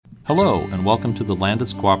Hello, and welcome to the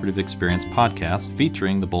Landis Cooperative Experience podcast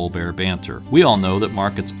featuring the Bull Bear Banter. We all know that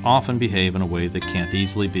markets often behave in a way that can't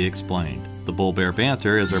easily be explained. The Bull Bear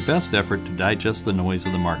Banter is our best effort to digest the noise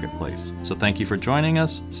of the marketplace. So thank you for joining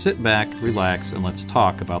us. Sit back, relax, and let's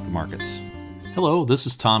talk about the markets. Hello, this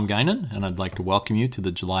is Tom Guinan, and I'd like to welcome you to the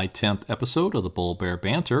July 10th episode of the Bull Bear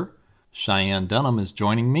Banter. Cheyenne Dunham is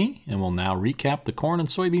joining me, and will now recap the corn and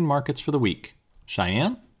soybean markets for the week.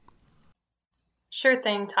 Cheyenne? Sure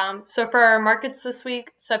thing, Tom. So for our markets this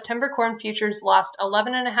week, September corn futures lost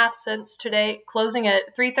 11.5 cents today, closing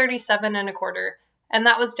at $3.37 and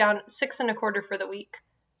that was down 6.25 for the week.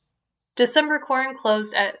 December corn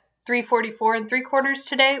closed at $3.44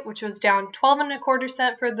 today, which was down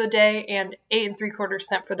 12.25 for the day and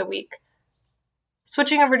 8.75 for the week.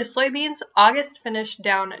 Switching over to soybeans, August finished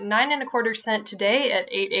down 9.25 today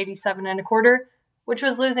at $8.87, which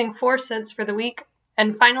was losing 4 cents for the week.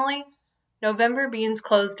 And finally, November beans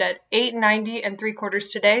closed at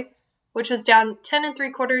 $8.90 today, which was down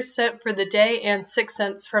 10.75 for the day and 6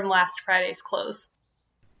 cents from last Friday's close.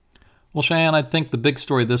 Well, Cheyenne, I think the big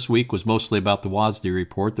story this week was mostly about the WASDE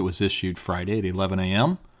report that was issued Friday at 11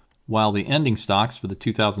 a.m. While the ending stocks for the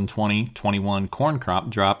 2020-21 corn crop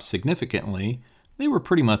dropped significantly, they were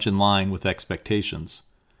pretty much in line with expectations.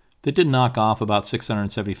 They did knock off about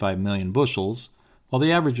 675 million bushels, while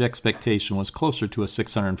the average expectation was closer to a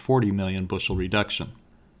 640 million bushel reduction.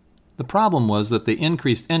 The problem was that they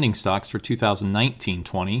increased ending stocks for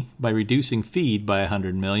 2019-20 by reducing feed by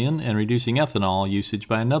 100 million and reducing ethanol usage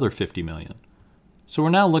by another 50 million. So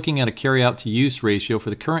we're now looking at a carryout to use ratio for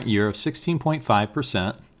the current year of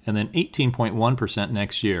 16.5% and then 18.1%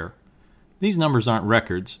 next year. These numbers aren't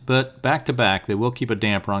records, but back to back they will keep a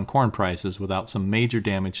damper on corn prices without some major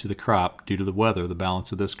damage to the crop due to the weather the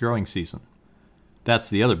balance of this growing season.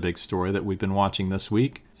 That's the other big story that we've been watching this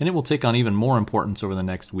week, and it will take on even more importance over the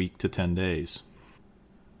next week to 10 days.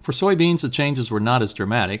 For soybeans, the changes were not as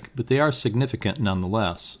dramatic, but they are significant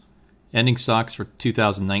nonetheless. Ending stocks for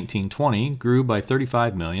 2019-20 grew by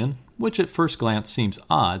 35 million, which at first glance seems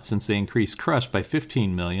odd since they increased crush by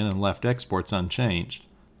 15 million and left exports unchanged.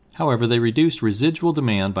 However, they reduced residual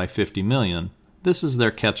demand by 50 million. This is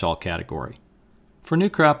their catch-all category. For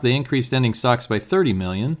new crop, they increased ending stocks by 30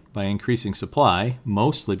 million by increasing supply,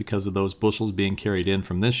 mostly because of those bushels being carried in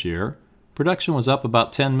from this year. Production was up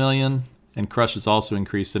about 10 million, and crush has also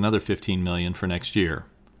increased another 15 million for next year.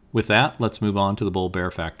 With that, let's move on to the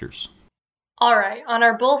bull-bear factors. All right, on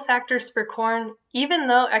our bull factors for corn, even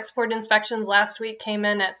though export inspections last week came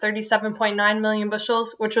in at 37.9 million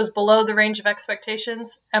bushels, which was below the range of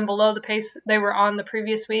expectations and below the pace they were on the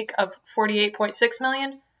previous week of 48.6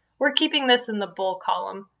 million, we're keeping this in the bull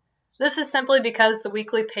column. This is simply because the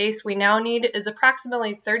weekly pace we now need is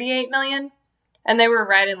approximately 38 million, and they were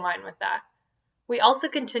right in line with that. We also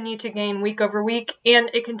continue to gain week over week,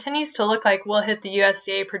 and it continues to look like we'll hit the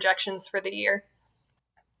USDA projections for the year.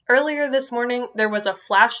 Earlier this morning, there was a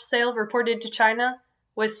flash sale reported to China,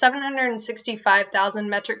 with 765,000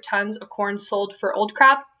 metric tons of corn sold for old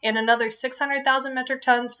crop and another 600,000 metric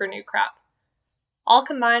tons for new crop. All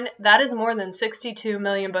combined, that is more than 62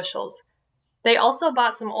 million bushels. They also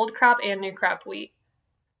bought some old crop and new crop wheat.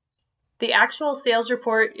 The actual sales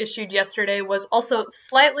report issued yesterday was also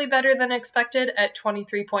slightly better than expected at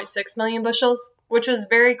 23.6 million bushels, which was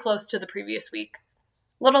very close to the previous week.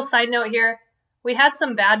 Little side note here, we had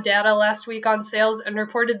some bad data last week on sales and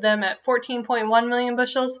reported them at 14.1 million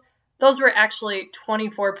bushels. Those were actually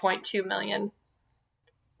 24.2 million.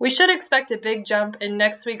 We should expect a big jump in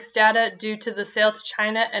next week's data due to the sale to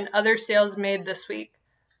China and other sales made this week.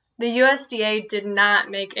 The USDA did not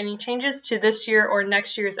make any changes to this year or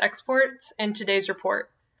next year's exports in today's report.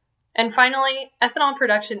 And finally, ethanol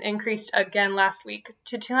production increased again last week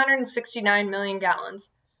to 269 million gallons.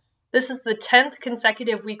 This is the 10th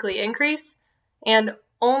consecutive weekly increase and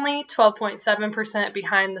only 12.7%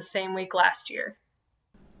 behind the same week last year.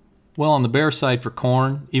 Well, on the bear side for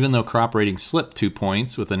corn, even though crop ratings slipped 2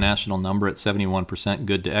 points with a national number at 71%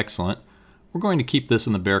 good to excellent, we're going to keep this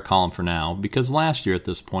in the bear column for now because last year at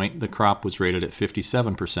this point, the crop was rated at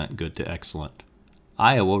 57% good to excellent.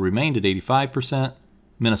 Iowa remained at 85%,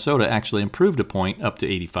 Minnesota actually improved a point up to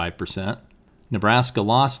 85%, Nebraska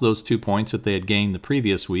lost those 2 points that they had gained the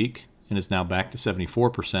previous week and is now back to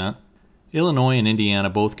 74%. Illinois and Indiana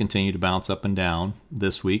both continue to bounce up and down.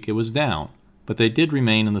 This week it was down, but they did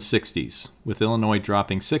remain in the 60s, with Illinois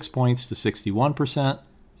dropping 6 points to 61%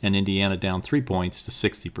 and Indiana down 3 points to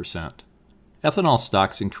 60%. Ethanol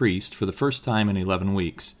stocks increased for the first time in 11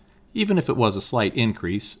 weeks, even if it was a slight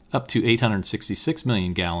increase, up to 866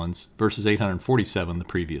 million gallons versus 847 the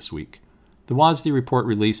previous week. The WASDE report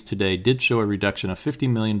released today did show a reduction of 50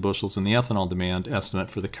 million bushels in the ethanol demand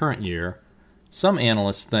estimate for the current year. Some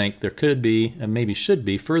analysts think there could be, and maybe should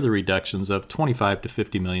be, further reductions of 25 to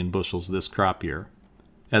 50 million bushels this crop year.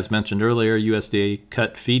 As mentioned earlier, USDA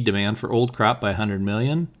cut feed demand for old crop by 100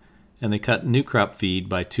 million, and they cut new crop feed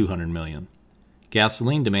by 200 million.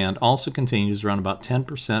 Gasoline demand also continues around about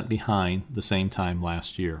 10% behind the same time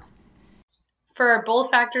last year. For our bull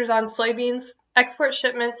factors on soybeans, export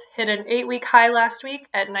shipments hit an 8-week high last week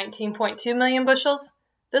at 19.2 million bushels.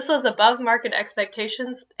 This was above market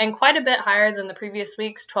expectations and quite a bit higher than the previous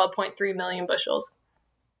week's 12.3 million bushels.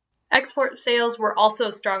 Export sales were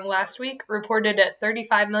also strong last week, reported at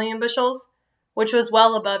 35 million bushels, which was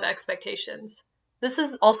well above expectations. This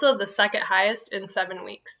is also the second highest in 7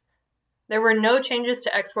 weeks. There were no changes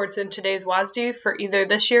to exports in today's WASDE for either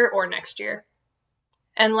this year or next year.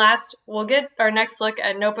 And last, we'll get our next look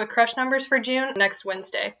at NOPA crush numbers for June next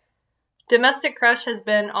Wednesday. Domestic crush has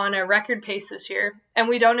been on a record pace this year, and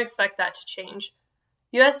we don't expect that to change.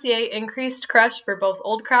 USDA increased crush for both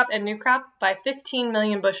old crop and new crop by 15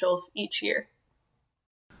 million bushels each year.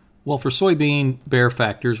 Well, for soybean bear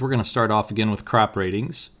factors, we're going to start off again with crop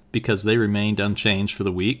ratings because they remained unchanged for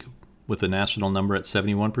the week, with the national number at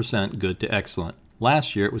 71% good to excellent.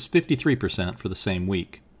 Last year, it was 53% for the same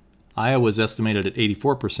week. Iowa was estimated at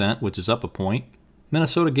 84%, which is up a point.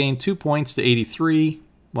 Minnesota gained 2 points to 83,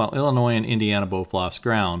 while Illinois and Indiana both lost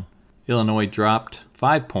ground. Illinois dropped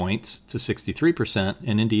 5 points to 63%,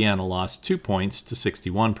 and Indiana lost 2 points to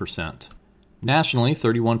 61%. Nationally,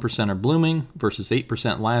 31% are blooming versus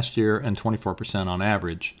 8% last year and 24% on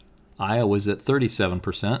average. Iowa was at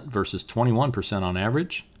 37% versus 21% on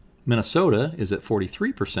average. Minnesota is at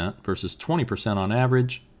 43% versus 20% on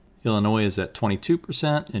average. Illinois is at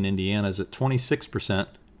 22% and Indiana is at 26%,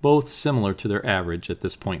 both similar to their average at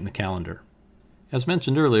this point in the calendar. As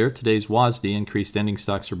mentioned earlier, today's WASDE increased ending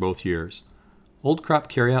stocks for both years. Old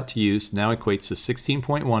crop carryout to use now equates to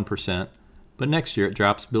 16.1%, but next year it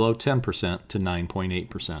drops below 10% to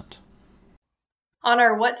 9.8%. On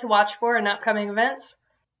our what to watch for in upcoming events,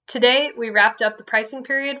 today we wrapped up the pricing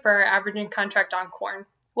period for our averaging contract on corn.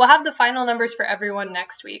 We'll have the final numbers for everyone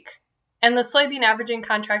next week. And the soybean averaging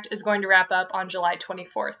contract is going to wrap up on July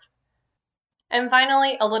 24th. And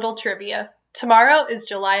finally, a little trivia. Tomorrow is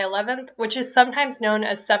July 11th, which is sometimes known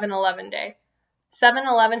as 7-Eleven Day.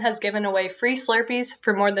 7-Eleven has given away free Slurpees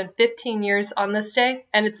for more than 15 years on this day,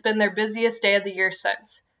 and it's been their busiest day of the year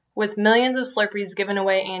since, with millions of Slurpees given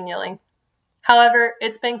away annually. However,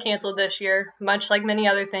 it's been canceled this year, much like many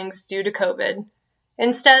other things due to COVID.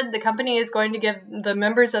 Instead, the company is going to give the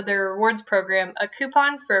members of their rewards program a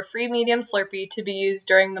coupon for a free medium Slurpee to be used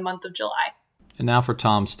during the month of July. And now for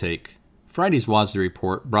Tom's take. Friday's WASDE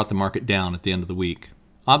report brought the market down at the end of the week.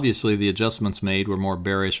 Obviously, the adjustments made were more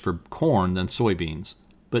bearish for corn than soybeans,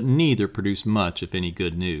 but neither produced much, if any,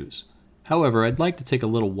 good news. However, I'd like to take a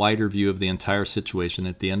little wider view of the entire situation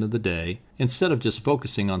at the end of the day, instead of just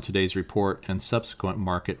focusing on today's report and subsequent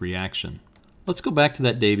market reaction. Let's go back to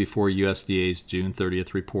that day before USDA's June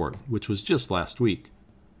 30th report, which was just last week.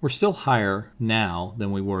 We're still higher now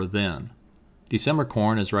than we were then. December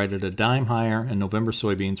corn is right at a dime higher, and November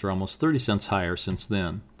soybeans are almost 30 cents higher since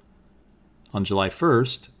then. On July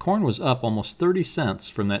 1st, corn was up almost 30 cents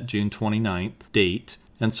from that June 29th date,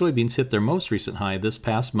 and soybeans hit their most recent high this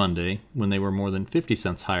past Monday when they were more than 50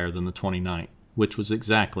 cents higher than the 29th, which was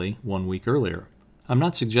exactly 1 week earlier. I'm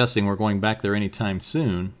not suggesting we're going back there anytime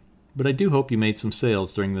soon, but I do hope you made some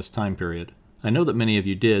sales during this time period. I know that many of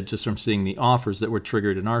you did just from seeing the offers that were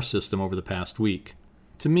triggered in our system over the past week.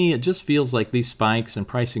 To me, it just feels like these spikes and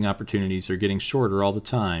pricing opportunities are getting shorter all the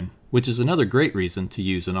time, which is another great reason to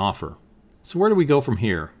use an offer. So where do we go from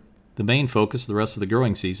here? The main focus the rest of the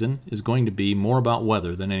growing season is going to be more about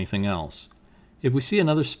weather than anything else. If we see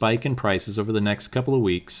another spike in prices over the next couple of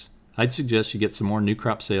weeks, I'd suggest you get some more new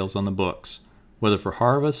crop sales on the books, whether for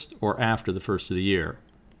harvest or after the first of the year.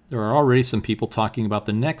 There are already some people talking about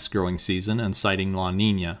the next growing season and citing La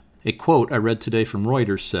Niña. A quote I read today from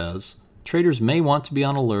Reuters says, "Traders may want to be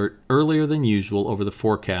on alert earlier than usual over the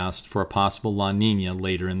forecast for a possible La Niña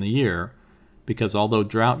later in the year, because although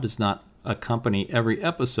drought does not accompany every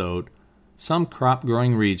episode, some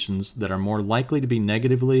crop-growing regions that are more likely to be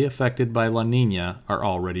negatively affected by La Niña are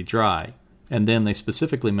already dry." And then they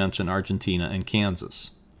specifically mention Argentina and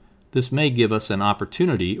Kansas. This may give us an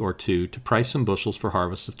opportunity or two to price some bushels for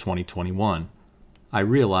harvest of 2021. I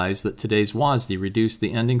realize that today's WASDE reduced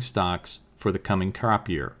the ending stocks for the coming crop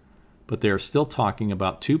year, but they are still talking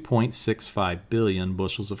about 2.65 billion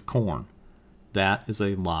bushels of corn. That is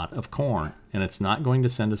a lot of corn, and it's not going to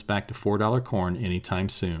send us back to $4 corn anytime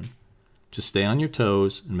soon. Just stay on your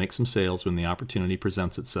toes and make some sales when the opportunity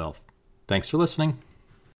presents itself. Thanks for listening.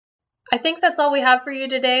 I think that's all we have for you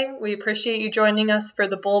today. We appreciate you joining us for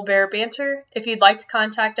the Bull Bear Banter. If you'd like to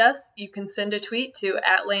contact us, you can send a tweet to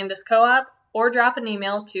 @LandisCoop or drop an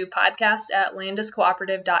email to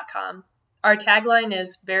podcast@landiscooperative.com. Our tagline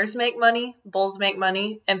is Bears make money, Bulls make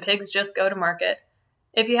money, and pigs just go to market.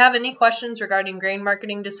 If you have any questions regarding grain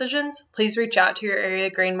marketing decisions, please reach out to your area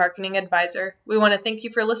grain marketing advisor. We want to thank you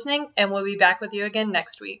for listening, and we'll be back with you again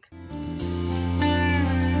next week.